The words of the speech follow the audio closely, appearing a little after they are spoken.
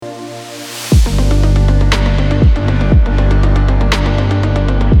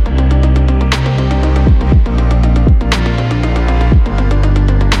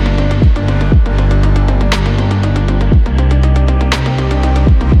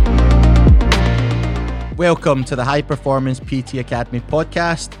Welcome to the High Performance PT Academy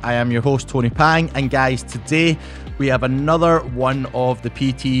podcast. I am your host, Tony Pang, and guys, today we have another one of the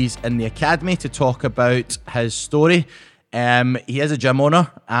PTs in the Academy to talk about his story. He is a gym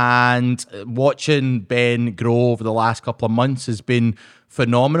owner, and watching Ben grow over the last couple of months has been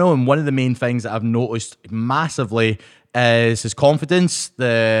phenomenal. And one of the main things that I've noticed massively is his confidence,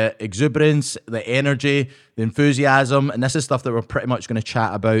 the exuberance, the energy, the enthusiasm, and this is stuff that we're pretty much going to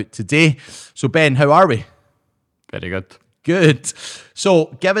chat about today. So Ben, how are we? Very good. Good.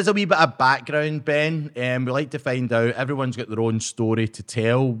 So give us a wee bit of background, Ben. We like to find out, everyone's got their own story to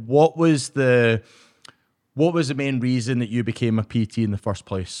tell. What was the main reason that you became a PT in the first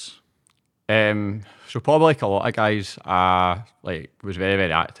place? So probably like a lot of guys, was very,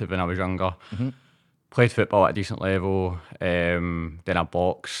 very active when I was younger. Mm-hmm. Played football at a decent level, then I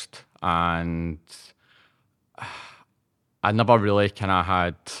boxed, and I never really kind of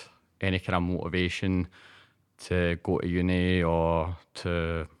had any kind of motivation to go to uni or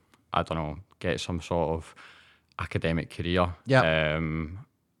to, I don't know, get some sort of academic career. Yeah.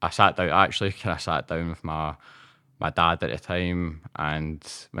 I sat down with my dad at the time, and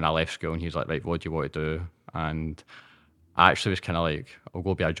when I left school, and he was like, right, what do you want to do? And I actually was kind of like, I'll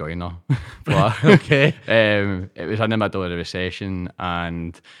go be a joiner. But okay. It was in the middle of the recession,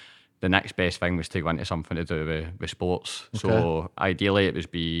 and the next best thing was to go into something to do with sports. Okay. So ideally it was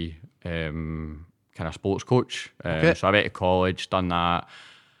be kind of sports coach. Okay. So I went to college, done that.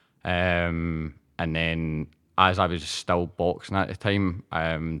 And then as I was still boxing at the time,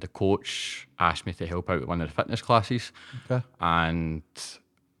 the coach asked me to help out with one of the fitness classes. Okay. And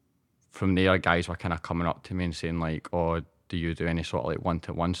from there, guys were kind of coming up to me and saying like, oh, do you do any sort of like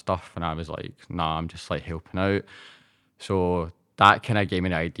one-to-one stuff? And I was like, nah, I'm just like helping out. So that kind of gave me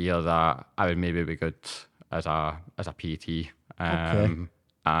the idea that I would maybe be good as a PT. Okay.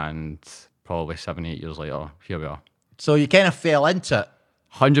 And probably 7-8 years later, here we are. So you kind of fell into it?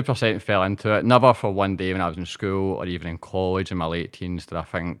 100% fell into it. Never for one day when I was in school or even in college in my late teens did I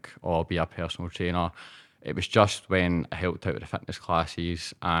think, oh, I'll be a personal trainer. It was just when I helped out with the fitness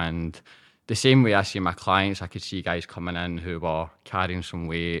classes, and the same way I see my clients, I could see guys coming in who were carrying some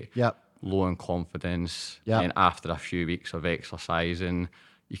weight, yep, low in confidence, yep, and after a few weeks of exercising,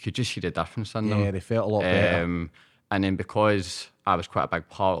 you could just see the difference in them. Yeah, they felt a lot better. And then because I was quite a big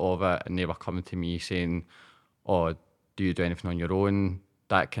part of it, and they were coming to me saying, oh, do you do anything on your own?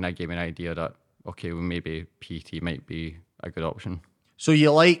 That kind of gave me an idea that, okay, well, maybe PT might be a good option. So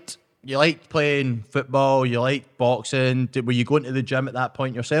you liked playing football, you liked boxing. Were you going to the gym at that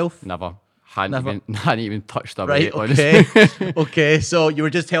point yourself? Never. Hadn't even touched a weight, okay. Okay, so you were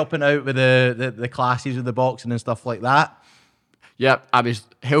just helping out with the classes with the boxing and stuff like that? Yeah, I was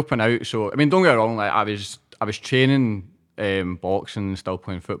helping out. So, I mean, don't get me wrong, like I was training boxing, still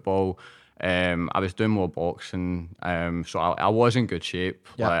playing football. I was doing more boxing, so I was in good shape.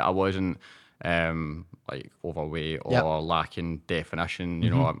 Yep. Like I wasn't like overweight or, yep, lacking definition. You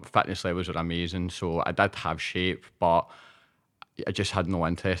know, fitness levels were amazing, so I did have shape, but I just had no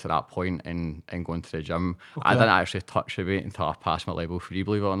interest at that point in going to the gym. Okay. I didn't actually touch the weight until I passed my level 3,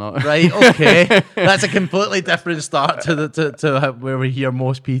 believe it or not. Right, okay. That's a completely different start to where we hear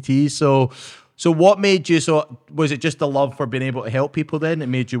most PTs. So what made you, was it just the love for being able to help people then that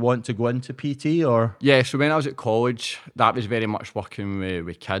made you want to go into PT, or? Yeah, so when I was at college, that was very much working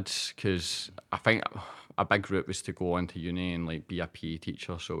with kids, because I think a big route was to go into uni and like be a PE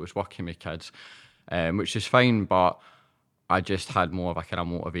teacher, so it was working with kids, which is fine, but I just had more of a kind of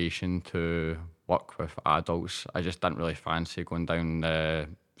motivation to work with adults. I just didn't really fancy going down the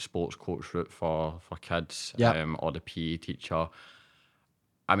sports coach route for kids, yep, or the PE teacher.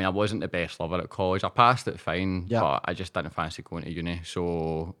 I mean, I wasn't the best lover at college. I passed it fine, yep, but I just didn't fancy going to uni.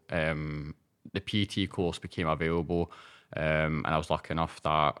 So the PT course became available, and I was lucky enough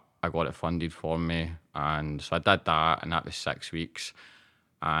that I got it funded for me. And so I did that, and that was 6 weeks,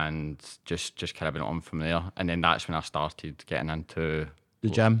 and just kind of went on from there. And then that's when I started getting into the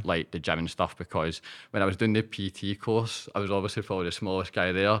gym, like the gym and stuff, because when I was doing the PT course, I was obviously probably the smallest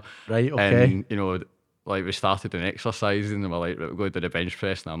guy there. Right, okay. And, you know, like we started doing exercises and they were like, we're going to do the bench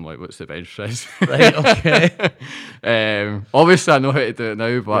press, and I'm like, what's the bench press? Right, okay. Obviously I know how to do it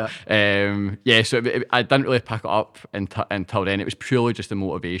now, but so I didn't really pick it up until then. It was purely just a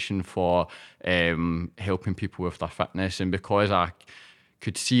motivation for helping people with their fitness, and because I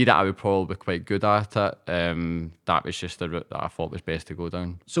could see that I would probably be quite good at it, that was just the route that I thought was best to go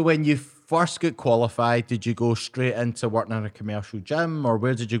down. So when you first got qualified, did you go straight into working in a commercial gym, or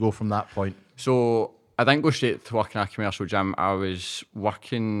where did you go from that point? So I didn't go straight to working at a commercial gym. I was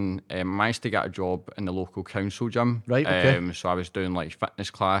working, managed to get a job in the local council gym. Right, okay. So I was doing like fitness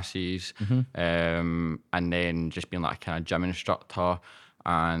classes, and then just being like a kind of gym instructor.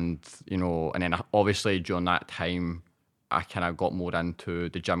 And, and then obviously during that time, I kind of got more into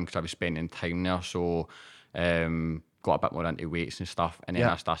the gym because I was spending time there. So, got a bit more into weights and stuff. And then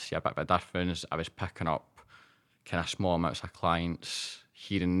I started to see a bit of a difference. I was picking up kind of small amounts of clients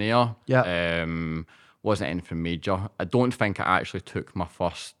here and there. Yeah. Wasn't anything major. I don't think I actually took my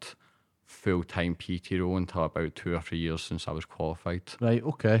first full-time PT role until about 2 or 3 years since I was qualified. Right,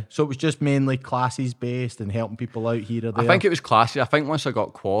 okay. So it was just mainly classes based and helping people out here or there? I think it was classes. I think once I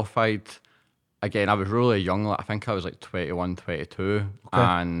got qualified, again, I was really young. Like, I think I was like 21, 22.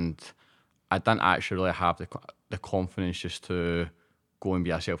 And I didn't actually really have the confidence just to go and be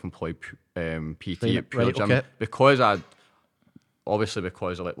a self-employed PT at Pure Gym. Because of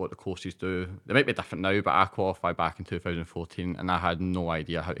like what the courses do. They might be different now, but I qualified back in 2014 and I had no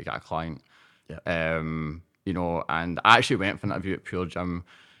idea how to get a client. Yeah. And I actually went for an interview at Pure Gym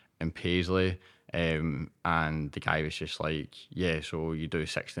in Paisley, and the guy was just like, yeah, so you do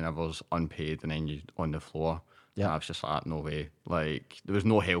 16 hours unpaid and then you on the floor. Yeah. And I was just like, no way. Like, there was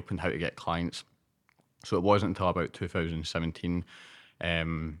no help in how to get clients. So it wasn't until about 2017,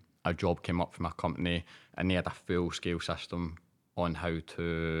 a job came up for my company and they had a full scale system on how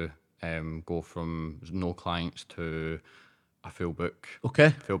to go from no clients to a full book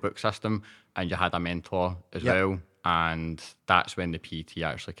system, and you had a mentor as well, and that's when the PT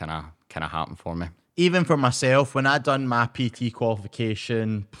actually kind of happened for me. Even for myself, when I done my PT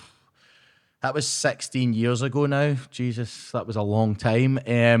qualification, that was 16 years ago now. Jesus, that was a long time.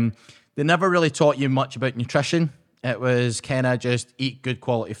 They never really taught you much about nutrition. It was kind of just eat good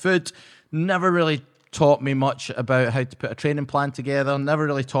quality food. Never really taught me much about how to put a training plan together. Never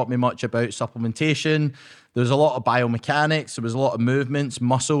really taught me much about supplementation. There was a lot of biomechanics. There was a lot of movements,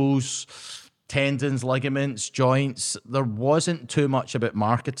 muscles, tendons, ligaments, joints. There wasn't too much about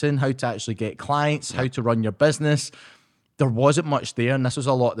marketing, how to actually get clients, how to run your business. There wasn't much there, and this was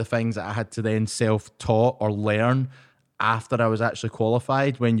a lot of the things that I had to then self-taught or learn after I was actually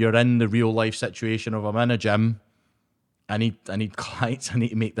qualified. When you're in the real life situation of I'm in a gym, I need clients. I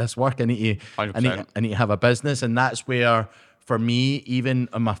need to make this work. I need to have a business. And that's where, for me, even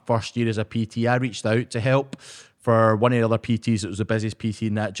in my first year as a PT, I reached out to help for one of the other PTs that was the busiest PT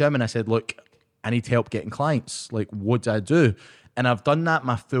in that gym. And I said, look, I need help getting clients. Like, what do I do? And I've done that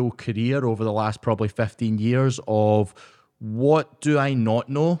my full career over the last probably 15 years of what do I not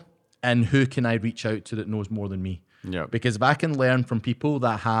know and who can I reach out to that knows more than me? Yeah. Because if I can learn from people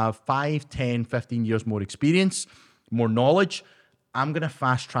that have 5, 10, 15 years more experience, more knowledge, I'm going to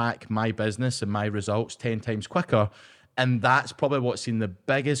fast track my business and my results 10 times quicker. And that's probably what's seen the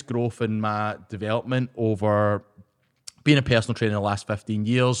biggest growth in my development over being a personal trainer in the last 15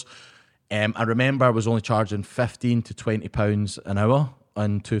 years. I remember I was only charging 15 to 20 pounds an hour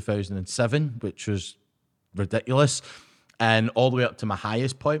in 2007, which was ridiculous. And all the way up to my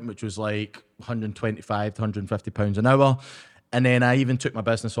highest point, which was like 125 to 150 pounds an hour. And then I even took my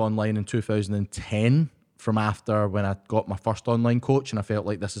business online in 2010 from after when I got my first online coach, and I felt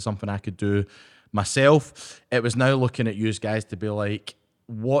like this is something I could do myself. It was now looking at you guys to be like,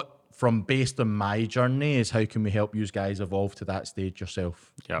 what from based on my journey is how can we help you guys evolve to that stage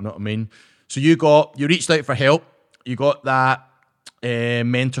yourself? Yep. You know what I mean? So you reached out for help, you got that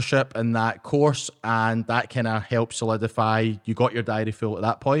mentorship and that course, and that kind of helped solidify. You got your diary full at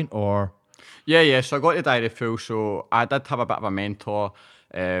that point, or? Yeah. So I got the diary full. So I did have a bit of a mentor,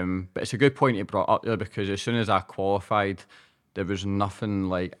 but it's a good point you brought up there because as soon as I qualified, there was nothing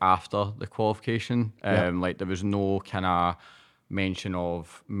like after the qualification. Like there was no kind of mention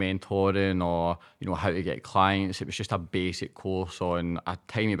of mentoring or how to get clients. It was just a basic course on a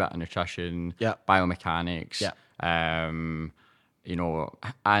tiny bit of nutrition, biomechanics. And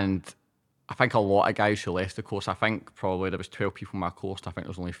I think a lot of guys who left the course, I think probably there was 12 people in my course. I think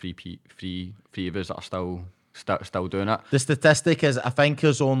there's only three of us that are still doing it. The statistic is, I think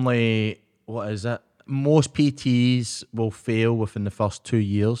there's only, what is it? Most PTs will fail within the first 2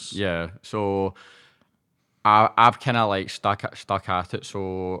 years. Yeah. So I've kind of like stuck at it.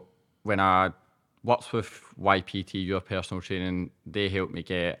 So when I worked with YPT, your personal training, they helped me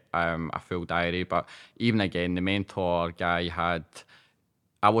get a full diary. But even again, the mentor guy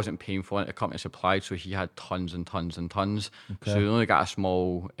I wasn't paying for it, the company supplied, so he had tons and tons and tons. Okay. So we only got a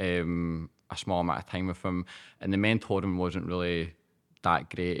small amount of time with him. And the mentoring wasn't really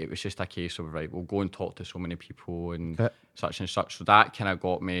that great. It was just a case of, right, we'll go and talk to so many people and such and such. So that kind of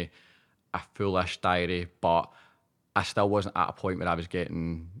got me a foolish diary, but I still wasn't at a point where I was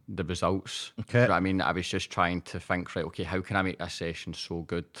getting the results. Okay. Do you know what I mean? I was just trying to think, right, okay, how can I make this session so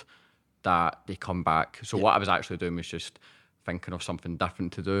good that they come back? So what I was actually doing was just thinking of something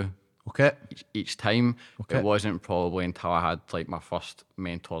different to do Okay. each time. Okay. It wasn't probably until I had like my first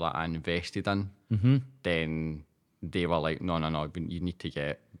mentor that I invested in, then they were like, no, you need to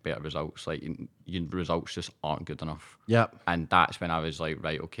get better results. Like your results just aren't good enough. Yep. And that's when I was like,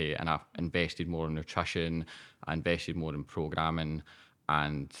 right, okay. And I invested more in nutrition, I invested more in programming.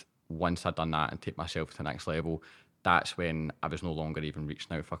 And once I'd done that and take myself to the next level, that's when I was no longer even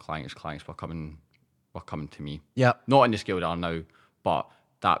reaching out for clients. Clients were coming to me. Yep. Not in the scale they are now, but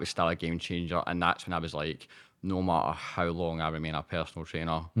that was still a game changer. And that's when I was like, no matter how long I remain a personal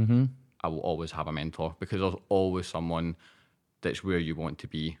trainer, I will always have a mentor, because there's always someone that's where you want to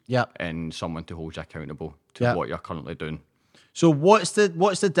be, Yep. and someone to hold you accountable to Yep. what you're currently doing. So what's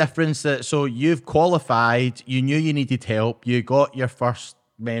the difference that, so you've qualified, you knew you needed help, you got your first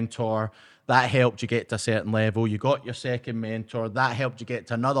mentor, that helped you get to a certain level, you got your second mentor, that helped you get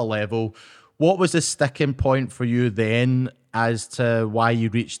to another level. What was the sticking point for you then as to why you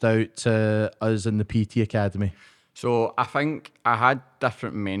reached out to us in the PT Academy? So I think I had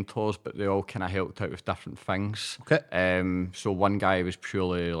different mentors, but they all kind of helped out with different things. Okay. So one guy was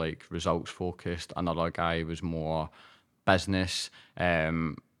purely like results focused. Another guy was more business.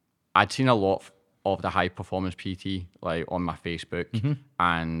 I'd seen a lot of the high performance PT like on my Facebook,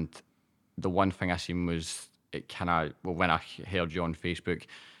 and the one thing I seen was it kind of, well, when I heard you on Facebook,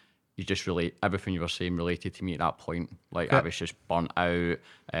 you just really, everything you were saying related to me at that point. Like, Okay. I was just burnt out.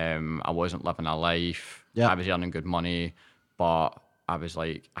 I wasn't living a life. Yeah. I was earning good money, but I was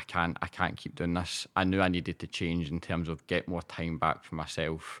like, I can't keep doing this. I knew I needed to change in terms of get more time back for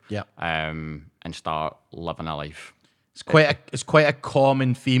myself. Yeah. And start living a life. It's quite a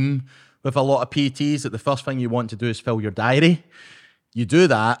common theme with a lot of PTs that the first thing you want to do is fill your diary. You do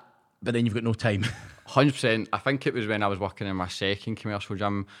that, but then you've got no time. 100%. I think it was when I was working in my second commercial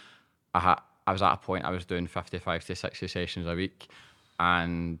gym. I was at a point I was doing 55 to 60 sessions a week,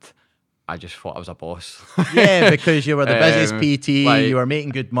 and I just thought I was a boss. Yeah, because you were the busiest PT, like- you were making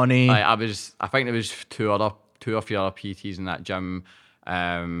good money. Like, I think there was two or three other PTs in that gym,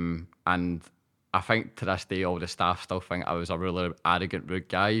 and I think to this day all the staff still think I was a really arrogant, rude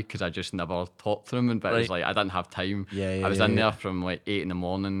guy because I just never talked to them. But it was Right. like I didn't have time. Yeah, I was yeah, in yeah. there from like 8 in the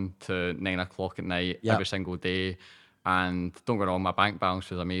morning to 9 o'clock at night Yep. every single day. And don't get me wrong, my bank balance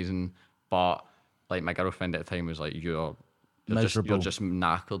was amazing, but like my girlfriend at the time was like, you're Miserable. just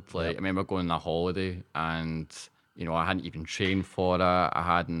knackered. Like I remember going on a holiday, and you know I hadn't even trained for it. I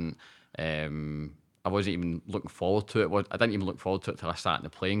hadn't. I wasn't even looking forward to it. I didn't even look forward to it till I sat in the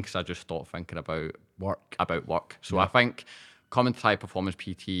plane because I just stopped thinking about Work. So I think coming to high performance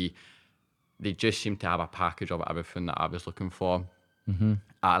PT, they just seem to have a package of everything that I was looking for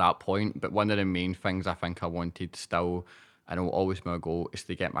at that point. But one of the main things I think I wanted still, and it will always be my goal, is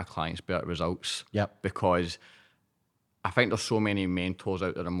to get my clients better results. Yep. Because I think there's so many mentors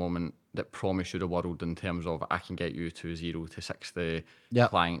out there at the moment that promise you the world in terms of I can get you to 0 to 60 Yep.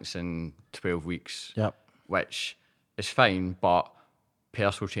 clients in 12 weeks, Yep. which is fine, but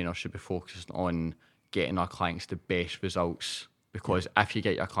personal trainers should be focused on getting our clients the best results, because if you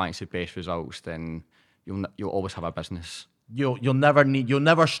get your clients the best results, then you'll always have a business. You'll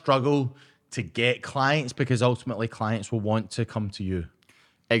never struggle to get clients because ultimately clients will want to come to you.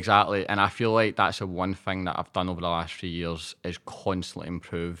 Exactly, and I feel like that's the one thing that I've done over the last 3 years is constantly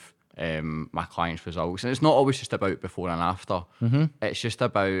improve my clients' results. And it's not always just about before and after. It's just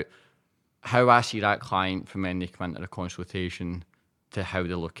about how I see that client from when they come into the consultation to how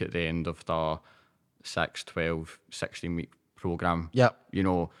they look at the end of the 6, 12, 16-week program. Yep. You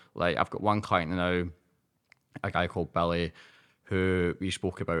know, like I've got one client now, a guy called Billy, who we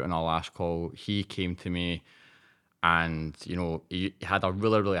spoke about in our last call. He came to me, and you know he had a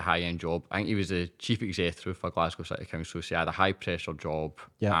really, really high-end job. I think he was the chief executive for Glasgow City Council, so he had a high-pressure job.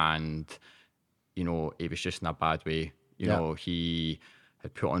 Yeah. And you know he was just in a bad way. You Yeah. know, he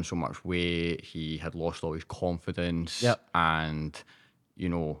had put on so much weight, he had lost all his confidence. Yep. And you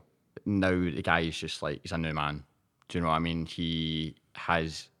know now the guy is just like, he's a new man. Do you know what I mean? He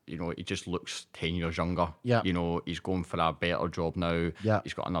has, you know, he just looks 10 years younger. Yeah. You know, he's going for a better job now. Yeah.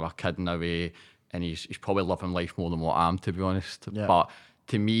 He's got another kid in the way, and he's probably loving life more than what I am, to be honest. Yeah. But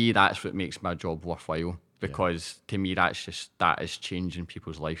to me, that's what makes my job worthwhile, because to me, that is changing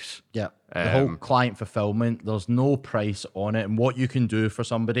people's lives. Yeah. The whole client fulfillment, there's no price on it. And what you can do for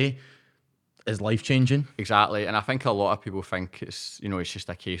somebody is life-changing. Exactly. And I think a lot of people think it's, you know, it's just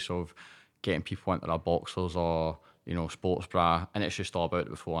a case of getting people into their boxers or sports bra, and it's just all about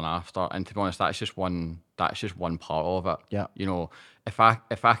the before and after. And to be honest, that's just one part of it. Yeah. If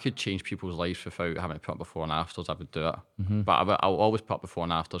I could change people's lives without having to put up before and afters, I would do it. But I'll always put up before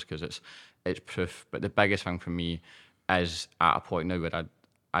and afters because it's proof. But the biggest thing for me is at a point now where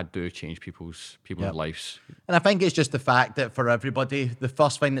I do change people's lives. And I think it's just the fact that for everybody, the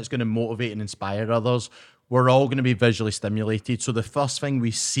first thing that's going to motivate and inspire others, we're all going to be visually stimulated. So the first thing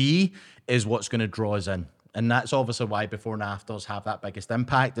we see is what's going to draw us in. And that's obviously why before and afters have that biggest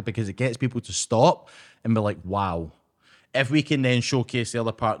impact, because it gets people to stop and be like, wow. If we can then showcase the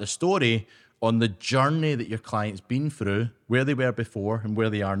other part of the story on the journey that your client's been through, where they were before and where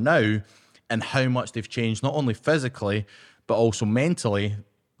they are now, and how much they've changed, not only physically, but also mentally,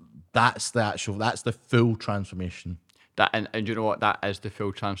 that's the full transformation. And you know what? That is the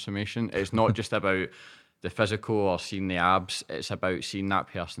full transformation. It's not just about the physical or seeing the abs. It's about seeing that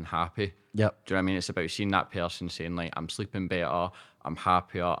person happy. Yep. Do you know what I mean? It's about seeing that person saying, like, I'm sleeping better, I'm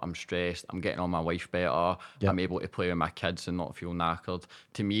happier, I'm stressed, I'm getting on my wife better, Yep. I'm able to play with my kids and not feel knackered.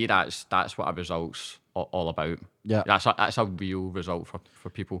 To me, that's what a result's all about. Yeah. That's a real result for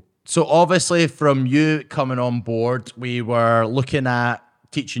people. So obviously from you coming on board, we were looking at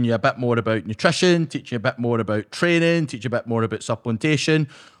teaching you a bit more about nutrition, teaching you a bit more about training, teaching you a bit more about supplementation.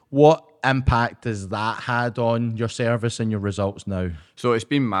 What impact has that had on your service and your results now? So it's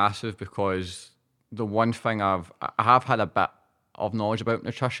been massive because the one thing I have had a bit of knowledge about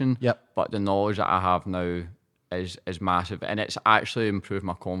nutrition, Yep. but the knowledge that I have now is massive, and it's actually improved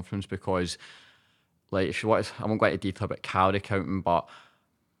my confidence because, like, if you want, I won't go into detail about calorie counting, but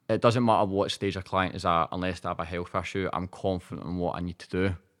it doesn't matter what stage a client is at, unless they have a health issue, I'm confident in what I need to do. Do you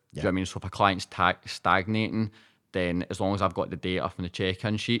know what I mean? So if a client's stagnating, then as long as I've got the data from the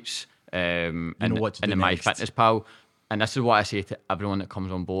check-in sheets and in my fitness pal, and this is what I say to everyone that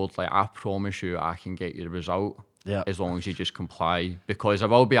comes on board, like, I promise you I can get you the result as long as you just comply. Because there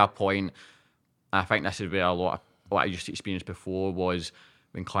will be a point, I think this is where a lot of what I used to experience before was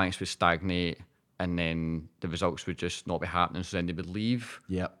when clients would stagnate and then the results would just not be happening, so then they would leave.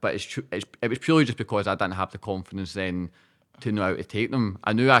 Yeah. But it was purely just because I didn't have the confidence then to know how to take them.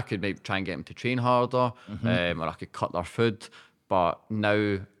 I knew I could maybe try and get them to train harder, or I could cut their food. But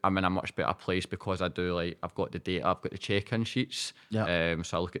now I'm in a much better place because I've got the data, I've got the check-in sheets. Yeah.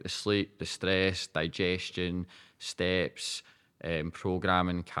 So I look at the sleep, the stress, digestion, steps,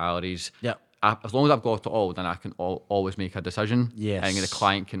 programming, calories. Yeah. As long as I've got it all, then I can always make a decision. Yes. And the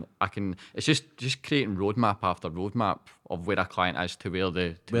client can. It's just creating roadmap after roadmap of where a client is to where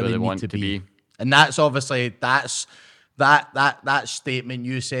they want to be. And that's obviously that statement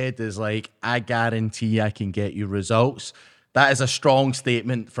you said is like, I guarantee I can get you results. That is a strong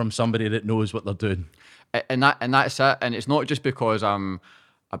statement from somebody that knows what they're doing. And that's it. And it's not just because I'm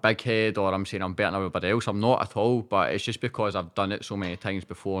a big head or I'm saying I'm better than everybody else. I'm not at all. But it's just because I've done it so many times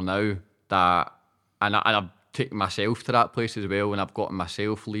before now that, and I've taken myself to that place as well, and I've gotten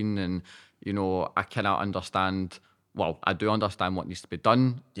myself lean, and I cannot understand. Well, I do understand what needs to be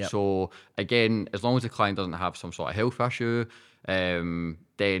done. Yep. So again, as long as the client doesn't have some sort of health issue,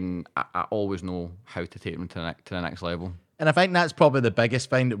 then I always know how to take them to the next level. And I think that's probably the biggest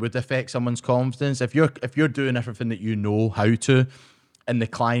thing that would affect someone's confidence. If you're doing everything that you know how to, and the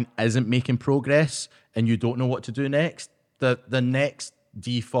client isn't making progress, and you don't know what to do next, the next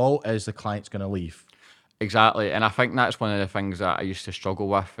default is the client's going to leave. Exactly, and I think that's one of the things that I used to struggle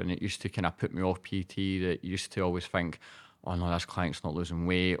with, and it used to kind of put me off PT. That used to always think, oh no, this client's not losing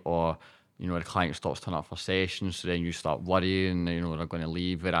weight, or the client stops turning up for sessions, so then you start worrying, they're going to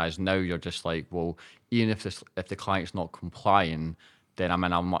leave. Whereas now you're just like, well, even if the client's not complying, then I'm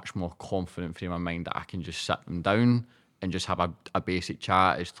in a much more confident frame of mind that I can just sit them down and just have a basic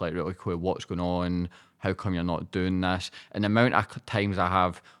chat as to, like, really cool, what's going on, how come you're not doing this, and the amount of times I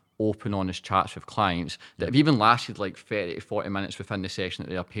have open, honest chats with clients that have even lasted like 30 to 40 minutes within the session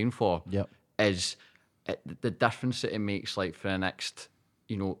that they're paying for, is the difference that it makes, like, for the next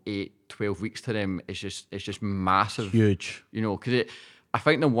 8-12 weeks to them is just massive. Huge. Because I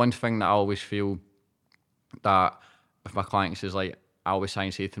think the one thing that I always feel that if my clients is, like, I always try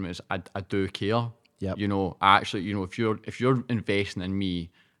and say to them is, I do care. Yep. I actually, if you're investing in me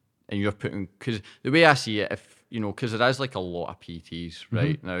and you're putting, because the way I see it, because there is, like, a lot of PTs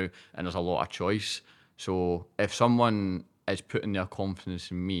right now, and there's a lot of choice. So if someone is putting their confidence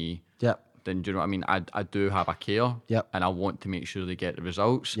in me, then, do you know what I mean? I do have a care, and I want to make sure they get the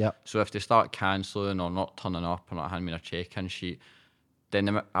results. So if they start cancelling or not turning up or not handing me a check-in sheet,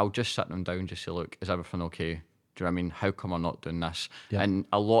 then I'll just sit them down and just say, look, is everything okay? Do you know what I mean? How come I'm not doing this? And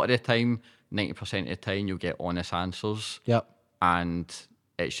a lot of the time, 90% of the time, you'll get honest answers. And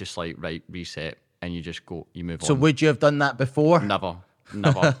it's just like, right, reset. and you just go, you move on. So would you have done that before? Never.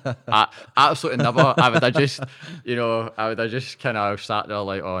 Absolutely never. I would have just kind of sat there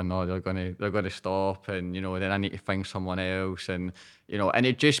like, oh no, they're gonna stop, and then I need to find someone else, and and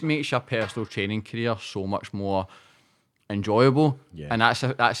it just makes your personal training career so much more enjoyable. Yeah. And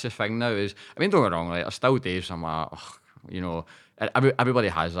that's the thing now is, I mean, don't get me wrong, like, there's still days I'm like, everybody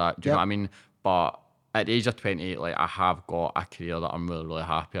has that. Do you know what I mean? But at the age of 28, like, I have got a career that I'm really, really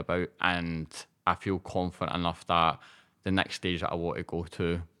happy about, and I feel confident enough that the next stage that I want to go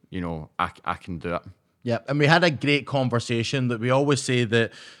to, I can do it. Yeah, and we had a great conversation that we always say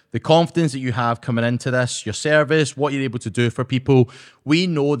that the confidence that you have coming into this, your service, what you're able to do for people, we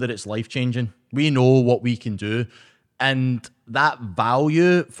know that it's life-changing. We know what we can do. And that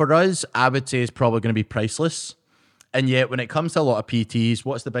value for us, I would say, is probably going to be priceless. And yet, when it comes to a lot of PTs,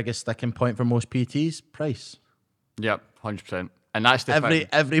 what's the biggest sticking point for most PTs? Price. Yep, 100%. And that's the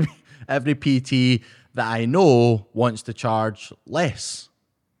thing. Every PT that I know wants to charge less.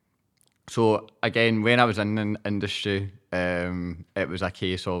 So again, when I was in the industry, it was a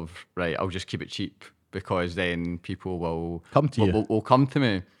case of, right, I'll just keep it cheap because then people will come to you. Will come to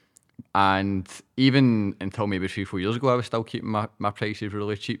me. And even until maybe 3-4 years ago, I was still keeping my prices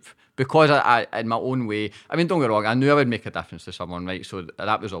really cheap because I in my own way, I mean, don't get me wrong, I knew I would make a difference to someone, right? So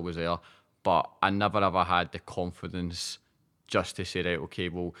that was always there. But I never ever had the confidence just to say, right, okay,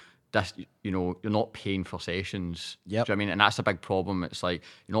 well, this, you're not paying for sessions. Yep. Do you know what I mean? And that's a big problem. It's like,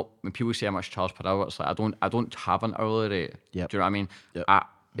 when people say how much charge per hour, it's like, I don't have an hourly rate. Yep. Do you know what I mean? Yep.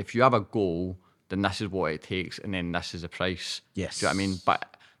 If you have a goal, then this is what it takes, and then this is the price. Yes. Do you know what I mean?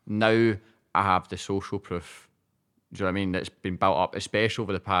 But now I have the social proof. Do you know what I mean? That's been built up, especially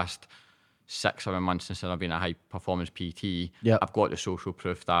over the past 6-7 months since I've been a high performance PT. Yep. I've got the social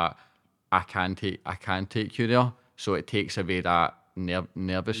proof that I can take you there. So it takes away that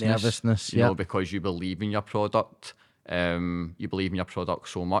nervousness, because you believe in your product. You believe in your product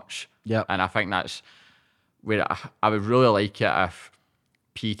so much. Yeah. And I think that's where I would really like it if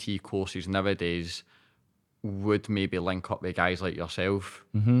PT courses nowadays would maybe link up with guys like yourself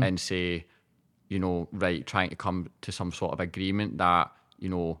and say, right, trying to come to some sort of agreement that,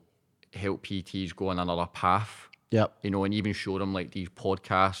 help PTs go on another path. Yep. And even show them like these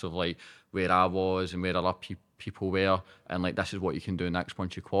podcasts of like where I was and where other people were, and like, this is what you can do next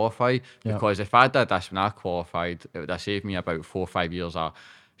once you qualify. Yep. Because if I did this when I qualified, it would have saved me about 4 or 5 years of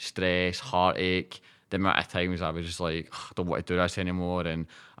stress, heartache. The amount of times I was just like, I don't want to do this anymore, and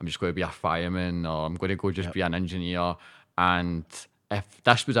I'm just going to be a fireman, or I'm going to go just be an engineer. And if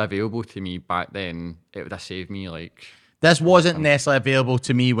this was available to me back then, it would have saved me like... This wasn't necessarily available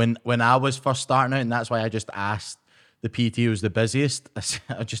to me when I was first starting out, and that's why I just asked the PT who was the busiest.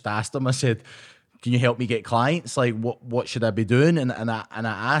 I just asked him, I said, can you help me get clients? Like, what should I be doing? And I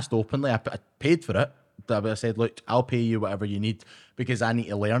asked openly, I paid for it. I said, look, I'll pay you whatever you need because I need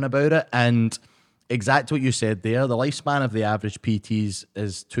to learn about it. And exactly what you said there, the lifespan of the average PTs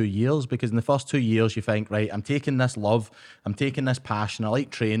is 2 years, because in the first 2 years you think, right, I'm taking this love, I'm taking this passion, I like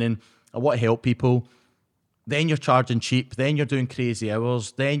training, I want to help people. Then you're charging cheap, then you're doing crazy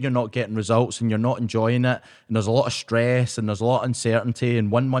hours, then you're not getting results and you're not enjoying it, and there's a lot of stress and there's a lot of uncertainty,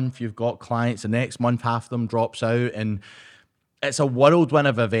 and 1 month you've got clients, the next month half of them drops out, and it's a whirlwind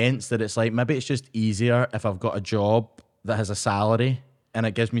of events that it's like, maybe it's just easier if I've got a job that has a salary and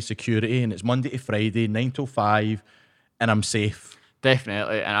it gives me security, and it's Monday to Friday, 9 till 5, and I'm safe.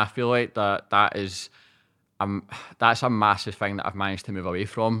 Definitely, and I feel like that's a massive thing that I've managed to move away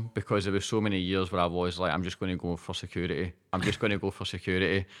from, because there was so many years where I was like, I'm just going to go for security. I'm just going to go for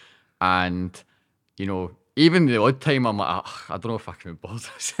security. And, even the odd time I'm like, I don't know if I can be bothered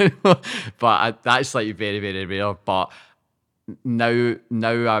this anymore. But that's like very, very rare. But now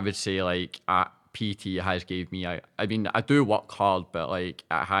I would say like PT has gave me, I mean, I do work hard, but like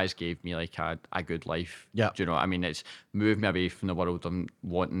it has gave me like a good life. Yeah. Do you know what I mean? It's moved me away from the world of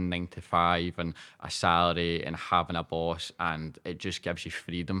wanting 9 to 5 and a salary and having a boss, and it just gives you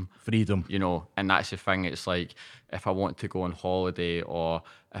freedom. And that's the thing. It's like, if I want to go on holiday, or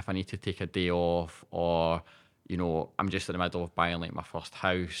if I need to take a day off, or, I'm just in the middle of buying like my first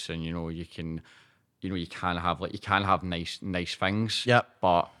house, and you can have nice things. Yeah.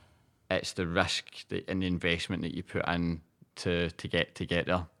 But it's the risk and the investment that you put in to get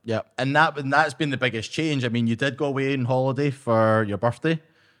there. Yeah, and that's been the biggest change. I mean, you did go away on holiday for your birthday.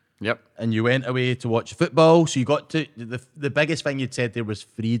 Yep. And you went away to watch football. So you got to, the biggest thing you'd said there was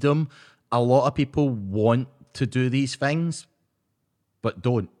freedom. A lot of people want to do these things, but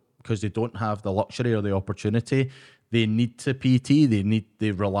don't. because they don't have the luxury or the opportunity, they need to PT.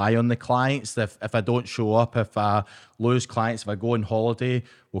 They rely on the clients. If I don't show up, if I lose clients, if I go on holiday,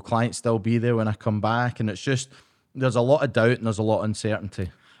 will clients still be there when I come back? And it's just, there's a lot of doubt and there's a lot of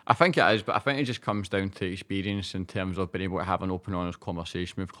uncertainty. I think it is, but I think it just comes down to experience in terms of being able to have an open, honest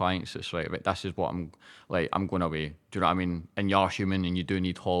conversation with clients. It's right, this is what I'm going away. Do you know what I mean? And you're human and you do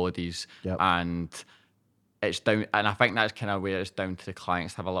need holidays. Yep. And it's down, and I think that's kind of where it's down to the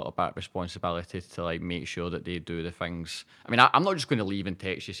clients to have a little bit of responsibility to like make sure that they do the things. I mean, I'm not just going to leave and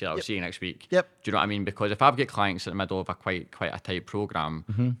text you, say I'll see you next week. Yep. Do you know what I mean? Because if I've got clients in the middle of a quite a tight program,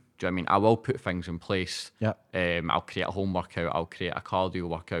 do you know what I mean? I will put things in place. Yep. I'll create a home workout. I'll create a cardio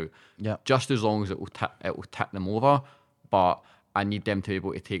workout. Yep. Just as long as it will tip them over, but I need them to be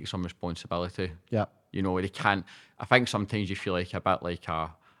able to take some responsibility. Yeah. You know, they can't. I think sometimes you feel like a bit like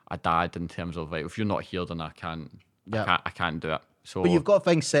a dad in terms of like, if you're not here, then I can't do it. So, but you've got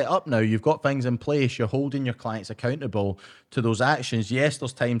things set up now. You've got things in place. You're holding your clients accountable to those actions. Yes,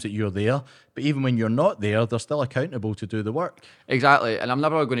 there's times that you're there, but even when you're not there, they're still accountable to do the work. Exactly. And I'm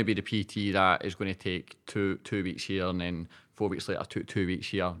never going to be the PT that is going to take two weeks here and then 4 weeks later, two weeks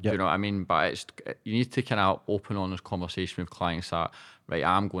here. Yep. Do you know what I mean? But you need to kind of open, honest conversation with clients that, right,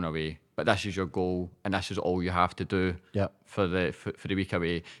 I'm going away, but this is your goal and this is all you have to do for the week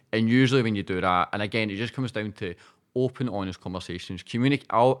away. And usually when you do that, and again, it just comes down to open, honest conversations.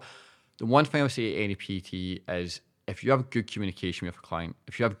 The one thing I would say to any PT is, if you have good communication with a client,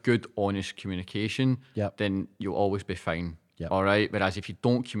 if you have good, honest communication, then you'll always be fine. All right. Whereas if you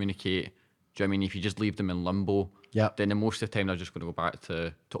don't communicate, do you know what I mean? If you just leave them in limbo, then most of the time they're just going to go back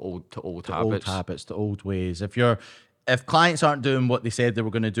to old habits, to old ways. If clients aren't doing what they said they were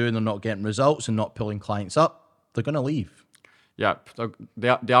going to do and they're not getting results and not pulling clients up, they're going to leave. Yeah,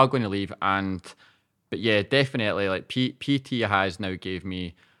 they are going to leave. But yeah, definitely, like PT has now gave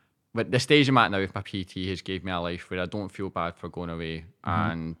me, but the stage I'm at now with my PT has gave me a life where I don't feel bad for going away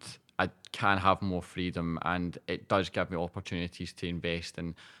and I can have more freedom, and it does give me opportunities to invest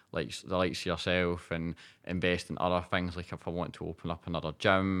in like the likes of yourself and invest in other things, like if I want to open up another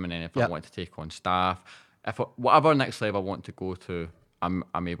gym, and then if I want to take on staff, whatever next level I want to go to,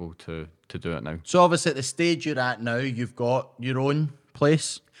 I'm able to do it now. So obviously at the stage you're at now, you've got your own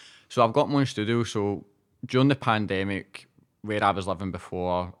place. So I've got my own studio. So during the pandemic, where I was living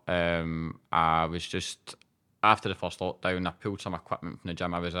before, I was just, after the first lockdown, I pulled some equipment from the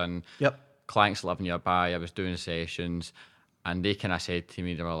gym I was in. Yep. Clients living nearby, I was doing sessions, and they kind of said to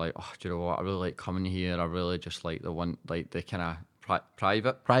me, they were like, oh, do you know what, I really like coming here. I really just like the kind of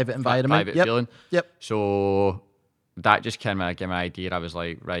private environment. Private feeling. Yep. So that just kind of gave me an idea. I was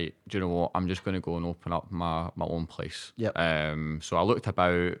like, right, do you know what? I'm just going to go and open up my own place. Yep. So I looked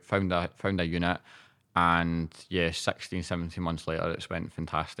about, found a unit, and yeah, 16, 17 months later, it's went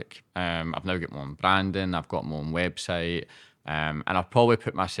fantastic. I've now got my own branding. I've got my own website. And I've probably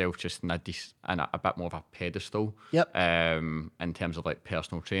put myself just in a bit more of a pedestal. Yep. In terms of like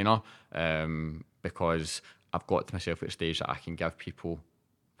personal trainer, because I've got to myself at a stage that I can give people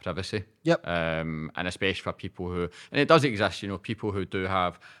privacy. Yep. And especially for people who, and it does exist, you know, people who do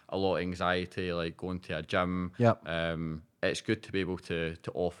have a lot of anxiety, like going to a gym. Yep. It's good to be able to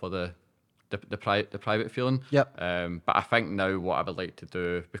offer the private feeling. Yep. But I think now what I would like to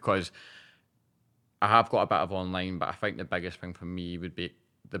do, because I have got a bit of online, but I think the biggest thing for me would be,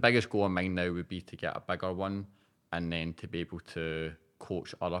 the biggest goal of mine now would be to get a bigger one, and then to be able to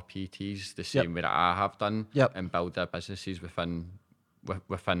coach other PTs the same way that I have done, and build their businesses within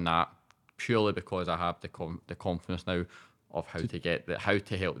that, purely because I have the confidence now of how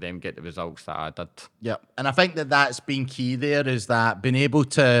to help them get the results that I did. Yeah, and I think that's been key there, is that being able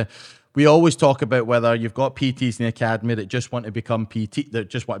to, we always talk about whether you've got PTs in the academy that just want to become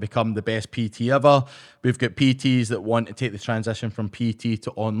the best PT ever. We've got PTs that want to take the transition from PT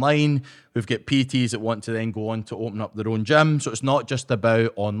to online. We've got PTs that want to then go on to open up their own gym. So it's not just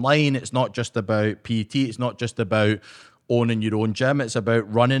about online. It's not just about PT. It's not just about owning your own gym. It's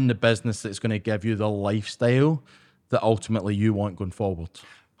about running the business that's going to give you the lifestyle that ultimately you want going forward.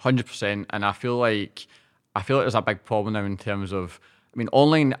 100%. And I feel like there's a big problem now in terms of, I mean,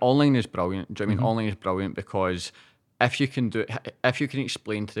 online is brilliant. Do you know what I mean? Online is brilliant because if you can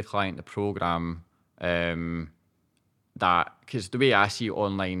explain to the client the program, that, because the way I see it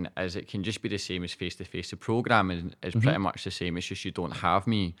online is it can just be the same as face-to-face. The program is pretty much the same. It's just you don't have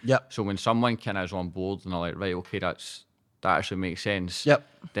me. Yep. So when someone kind of is on board and they're like, right, okay, that actually makes sense. Yep.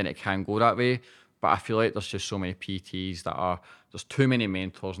 Then it can go that way. But I feel like there's just so many PTs there's too many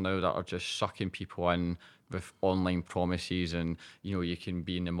mentors now that are just sucking people in, with online promises, and you can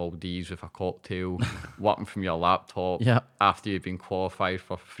be in the Maldives with a cocktail, working from your laptop after you've been qualified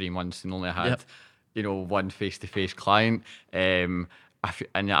for 3 months and only had one face-to-face client. And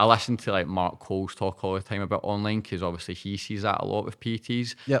I listen to like Mark Cole's talk all the time about online, because obviously he sees that a lot with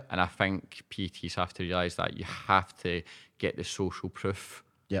PTs. And I think PTs have to realise that you have to get the social proof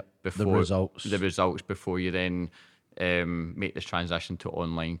before the results before you then make this transition to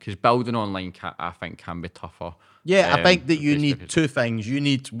online, because building online I think can be tougher. I think that you need two things. You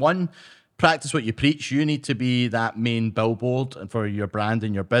need, one, practice what you preach. You need to be that main billboard for your brand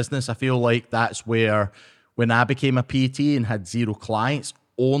and your business. I feel like that's where, when I became a PT and had 0 clients,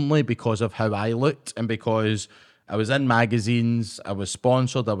 only because of how I looked and because I was in magazines, I was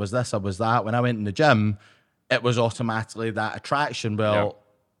sponsored, I was this, I was that. When I went in the gym, it was automatically that attraction. Well,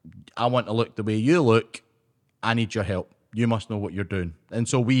 I want to look the way you look. I need your help. You must know what you're doing. And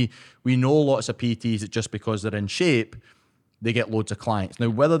so we know lots of PTs that just because they're in shape, they get loads of clients. Now,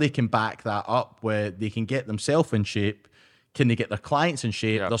 whether they can back that up, where they can get themselves in shape, can they get their clients in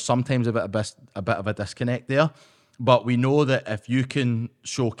shape? There's sometimes a bit of a disconnect there. But we know that if you can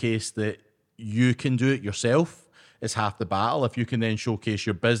showcase that you can do it yourself, it's half the battle. If you can then showcase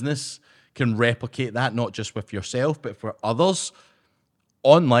your business can replicate that, not just with yourself, but for others,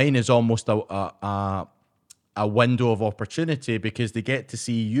 online is almost a window of opportunity, because they get to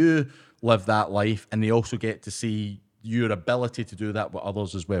see you live that life, and they also get to see your ability to do that with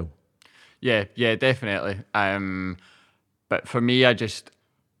others as well. Yeah, definitely. But for me, I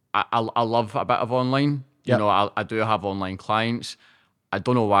love a bit of online. I do have online clients. I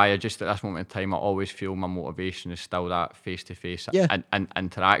don't know why. I just, at this moment in time, I always feel my motivation is still that face-to-face and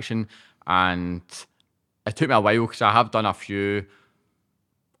interaction. And it took me a while, because I have done a few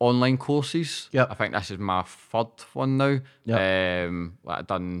online courses. I think this is my 3rd one now. I've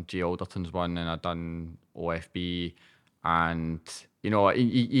done G Alderton's one, and I've done OFB, and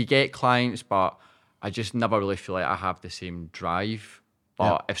you get clients, but I just never really feel like I have the same drive.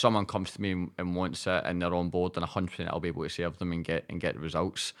 But if someone comes to me and wants it and they're on board, then 100% I'll be able to serve them and get the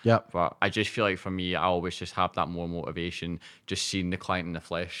results. But I just feel like for me, I always just have that more motivation, just seeing the client in the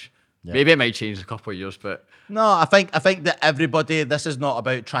flesh. Maybe it might change in a couple of years, but no, I think that everybody, this is not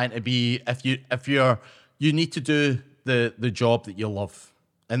about trying to be, you need to do the job that you love.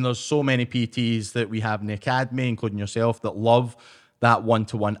 And there's so many PTs that we have in the academy, including yourself, that love that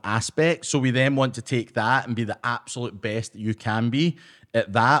one-to-one aspect. So we then want to take that and be the absolute best that you can be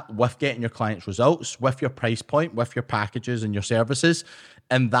at that, with getting your clients results, with your price point, with your packages and your services.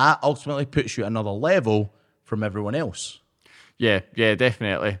 And that ultimately puts you at another level from everyone else. Yeah,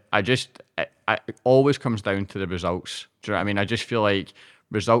 definitely. It always comes down to the results. Do you know what I mean? I just feel like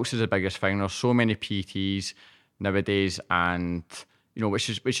results is the biggest thing. There's so many PTs nowadays, and which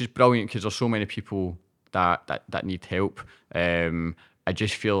is brilliant, because there's so many people that need help. I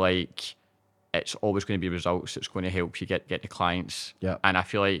just feel like it's always going to be results that's going to help you get the clients. And I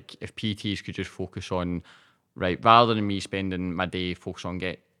feel like if PTs could just focus on, right, rather than me spending my day focus on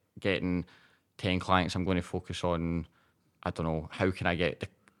getting 10 clients, I'm going to focus on, I don't know, how can I get the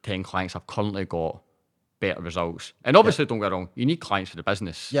 10 clients I've currently got better results? And obviously, don't get wrong, you need clients for the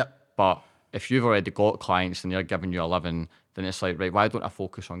business. But if you've already got clients and they're giving you a living, then it's like, right, why don't I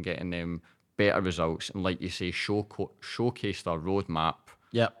focus on getting them better results? And like you say, showcase their roadmap.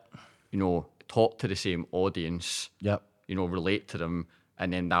 Talk to the same audience. Relate to them,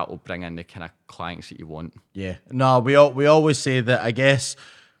 and then that will bring in the kind of clients that you want. No, we always say that. I guess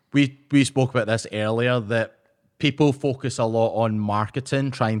we spoke about this earlier, that people focus a lot on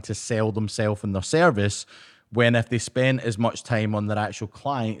marketing, trying to sell themselves and their service, when if they spend as much time on their actual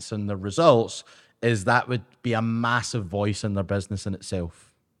clients and their results, that would be a massive voice in their business in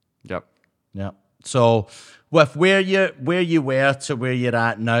itself. So with where you were to where you're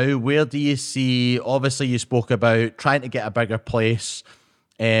at now, where do you see, obviously you spoke about trying to get a bigger place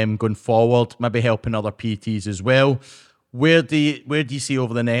going forward, maybe helping other PTs as well. Where do you see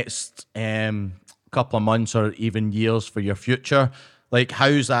over the next couple of months or even years for your future? Like,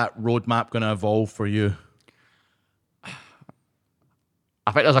 how's that roadmap going to evolve for you?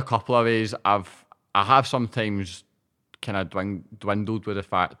 I think there's a couple of ways. I have sometimes kind of dwindled with the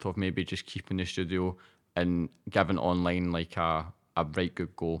fact of maybe just keeping the studio and giving online like a right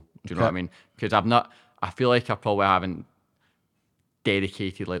good go. Do you know what I mean? Because I feel like I probably haven't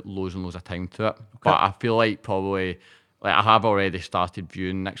dedicated like loads and loads of time to it. But I feel like probably, like, I have already started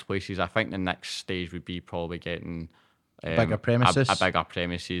viewing next places. I think the next stage would be probably getting bigger premises. A bigger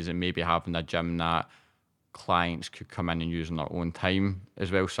premises, and maybe having a gym that clients could come in and use in their own time as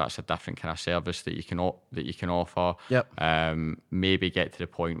well. So that's a different kind of service that you can offer. Maybe get to the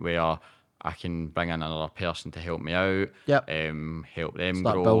point where I can bring in another person to help me out. Yep. Help them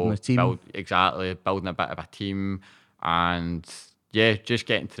Start grow. building a team. Building a bit of a team, and yeah, just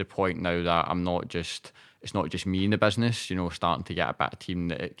getting to the point now that it's not just me in the business. You know, starting to get a better team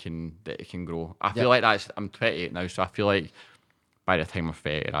that it can grow. I feel like I'm 28 now, so I feel like by the time I'm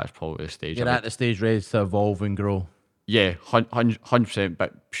 30, that's probably the stage. You're at the stage ready to evolve and grow. Yeah, 100%,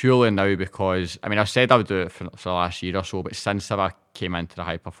 but purely now because, I mean, I said I would do it for the last year or so, but since I came into the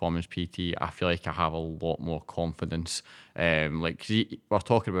high performance PT, I feel like I have a lot more confidence. Like, 'cause we're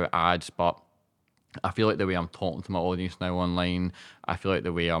talking about ads, but I feel like the way I'm talking to my audience now online, I feel like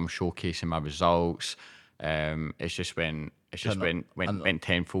the way I'm showcasing my results, it's just went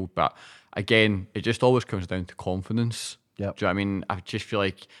tenfold. But again, it just always comes down to confidence. Yep. Do you know what I mean? I just feel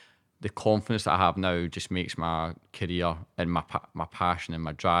like the confidence that I have now just makes my career and my passion and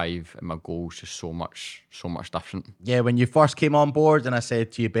my drive and my goals just so much different. Yeah, when you first came on board and I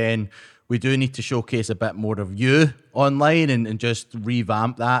said to you, Ben, we do need to showcase a bit more of you online and just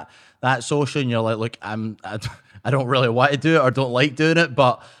revamp that social. And you're like, look, I don't really want to do it or don't like doing it,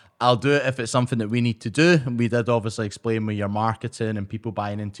 but I'll do it if it's something that we need to do. And we did obviously explain with your marketing and people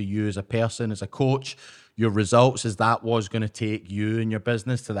buying into you as a person, as a coach, your results, as that was going to take you and your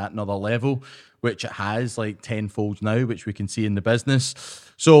business to that another level, which it has, like tenfold now, which we can see in the business.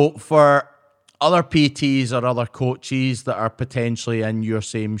 So for other PTs or other coaches that are potentially in your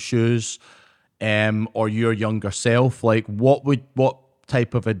same shoes, or your younger self, like what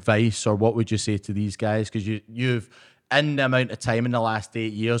type of advice or what would you say to these guys? Because you've in the amount of time in the last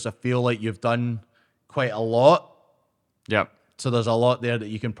 8 years, I feel like you've done quite a lot. Yep. So there's a lot there that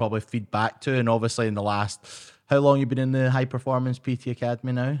you can probably feed back to. And obviously in the last, how long you been in the High Performance PT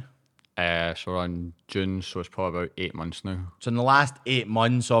Academy now? So around June, so it's probably about 8 months now. So in the last 8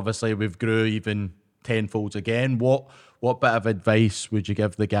 months, obviously we've grew even tenfold again. What bit of advice would you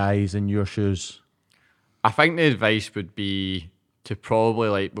give the guys in your shoes? I think the advice would be to probably,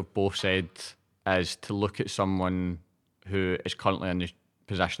 like we've both said, is to look at someone who is currently in the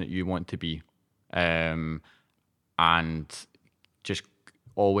position that you want to be, and just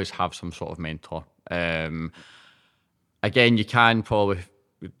always have some sort of mentor. Again, you can probably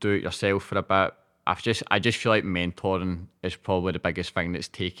do it yourself for a bit. I just feel like mentoring is probably the biggest thing that's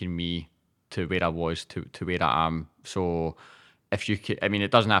taken me to where I was to where I am. So if you could, I mean,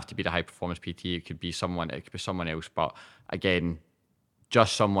 it doesn't have to be the high performance PT. It could be someone else. But again,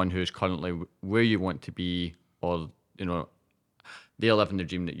 just someone who's currently where you want to be, or you know, they're living the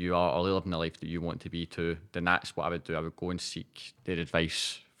dream that you are, or they're living the life that you want to be too. Then that's what I would do. I would go and seek their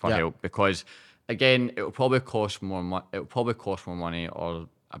advice for help, because again, it will probably cost more money or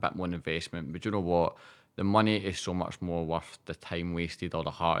a bit more investment. But you know what? The money is so much more worth the time wasted or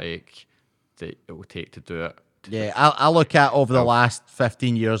the heartache that it will take to do it. Yeah, I look at over the last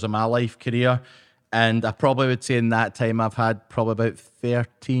 15 years of my life career, and I probably would say in that time I've had probably about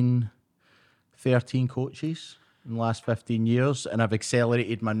 13 coaches in the last 15 years, and I've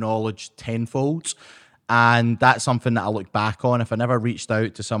accelerated my knowledge tenfold. And that's something that I look back on. If I never reached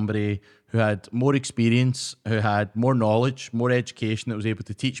out to somebody who had more experience, who had more knowledge, more education, that was able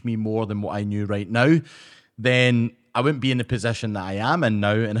to teach me more than what I knew right now, then I wouldn't be in the position that I am in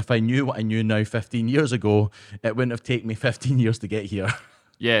now. And if I knew what I knew now 15 years ago, it wouldn't have taken me 15 years to get here.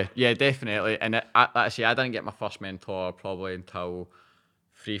 Yeah, definitely. And I didn't get my first mentor probably until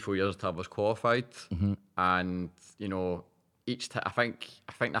 3-4 years until I was qualified. Mm-hmm. And you know, I think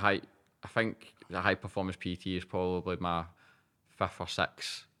the high performance PT is probably my 5th or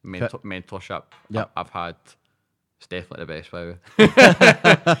 6th mentorship I've had. It's definitely the best, by the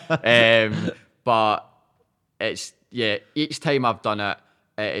way. But it's each time I've done it,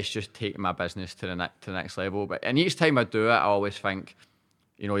 it's just taking my business to the next level. And each time I do it, I always think,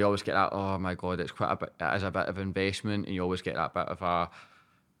 you know, you always get that, oh my God, it is a bit of investment, and you always get that bit of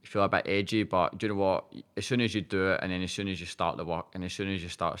you feel a bit edgy. But do you know what? As soon as you do it, and then as soon as you start the work, and as soon as you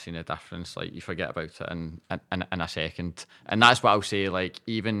start seeing the difference, like you forget about it in a second. And that's what I'll say. Like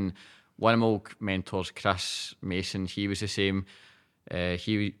even one of my old mentors, Chris Mason, he was the same.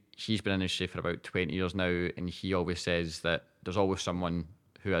 He's been in the industry for about 20 years now, and he always says that there's always someone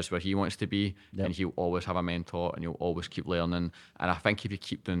who is where he wants to be, and he'll always have a mentor, and you'll always keep learning. And I think if you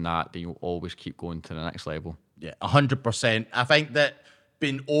keep doing that, then you'll always keep going to the next level. Yeah, 100%. I think that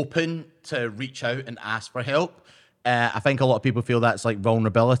being open to reach out and ask for help, I think a lot of people feel that's like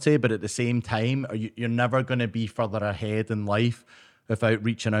vulnerability, but at the same time, you're never going to be further ahead in life without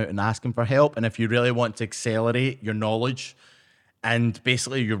reaching out and asking for help. And if you really want to accelerate your knowledge and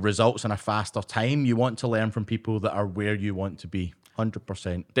basically your results in a faster time, you want to learn from people that are where you want to be.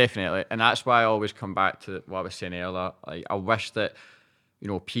 100%. Definitely. And that's why I always come back to what I was saying earlier. Like, I wish that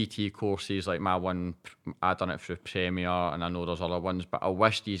PT courses like my one. I done it through Premier, and I know there's other ones, but I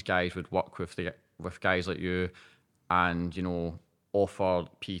wish these guys would work with guys like you, and offer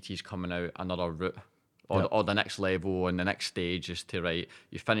PTs coming out another route or the next level and the next stage is to, right,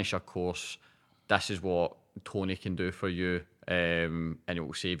 you finish your course, this is what Tony can do for you, and it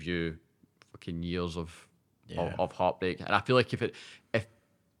will save you fucking years of heartbreak. And I feel like if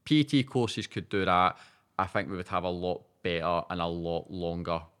PT courses could do that, I think we would have a lot better and a lot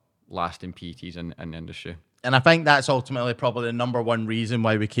longer lasting PTs in the industry. And I think that's ultimately probably the number one reason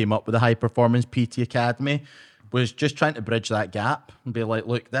why we came up with the High Performance PT Academy, was just trying to bridge that gap and be like,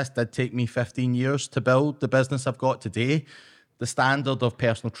 look, this did take me 15 years to build the business I've got today. The standard of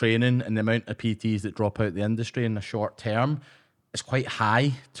personal training and the amount of PTs that drop out the industry in the short term is quite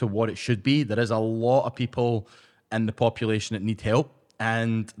high to what it should be. There is a lot of people in the population that need help,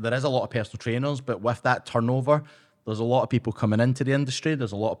 and there is a lot of personal trainers, but with that turnover, there's a lot of people coming into the industry,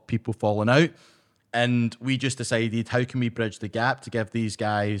 there's a lot of people falling out, and we just decided, how can we bridge the gap to give these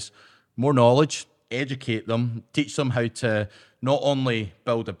guys more knowledge, educate them, teach them how to not only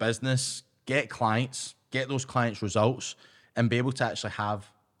build a business, get clients, get those clients results, and be able to actually have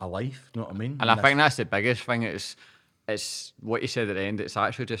a life. You know what I mean? And I think that's the biggest thing. It's what you said at the end. It's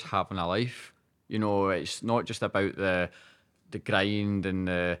actually just having a life. It's not just about the grind and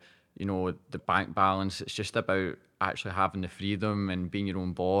the bank balance. It's just about actually having the freedom and being your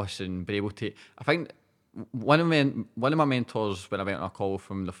own boss and be able to. I think one of my mentors, when I went on a call with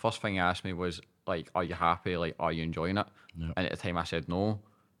him, the first thing he asked me was, like, are you happy? Like, are you enjoying it? Yep. And at the time I said no.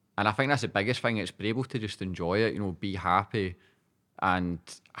 And I think that's the biggest thing. It's be able to just enjoy it, be happy and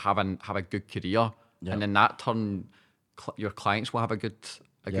have a good career. Yep. And in that turn, your clients will have a good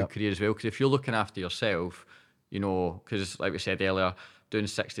career as well. Because if you're looking after yourself, because like we said earlier, doing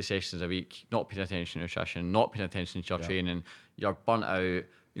 60 sessions a week, not paying attention to nutrition, not paying attention to your training, you're burnt out.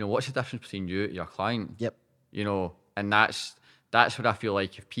 What's the difference between you and your client? Yep. And that's what I feel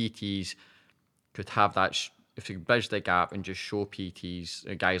like if PTs could have that, if you could bridge the gap and just show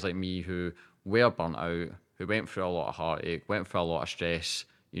PTs, guys like me who were burnt out, who went through a lot of heartache, went through a lot of stress,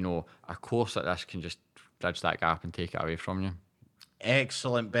 a course like this can just bridge that gap and take it away from you.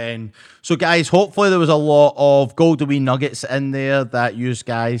 Excellent, Ben. So, guys, hopefully there was a lot of golden wee nuggets in there that you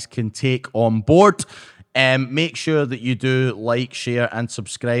guys can take on board. Make sure that you do like, share, and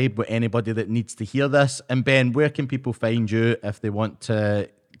subscribe with anybody that needs to hear this. And Ben, where can people find you if they want to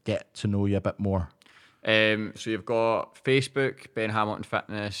get to know you a bit more? So you've got Facebook, Ben Hamilton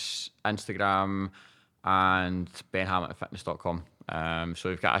Fitness, Instagram, and benhamiltonfitness.com. So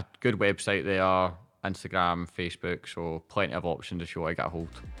you've got a good website there, Instagram, Facebook, so plenty of options if you want to get a hold.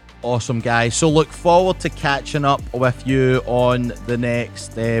 Awesome, guys. So look forward to catching up with you on the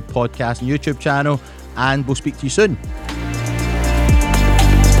next podcast and YouTube channel, and we'll speak to you soon.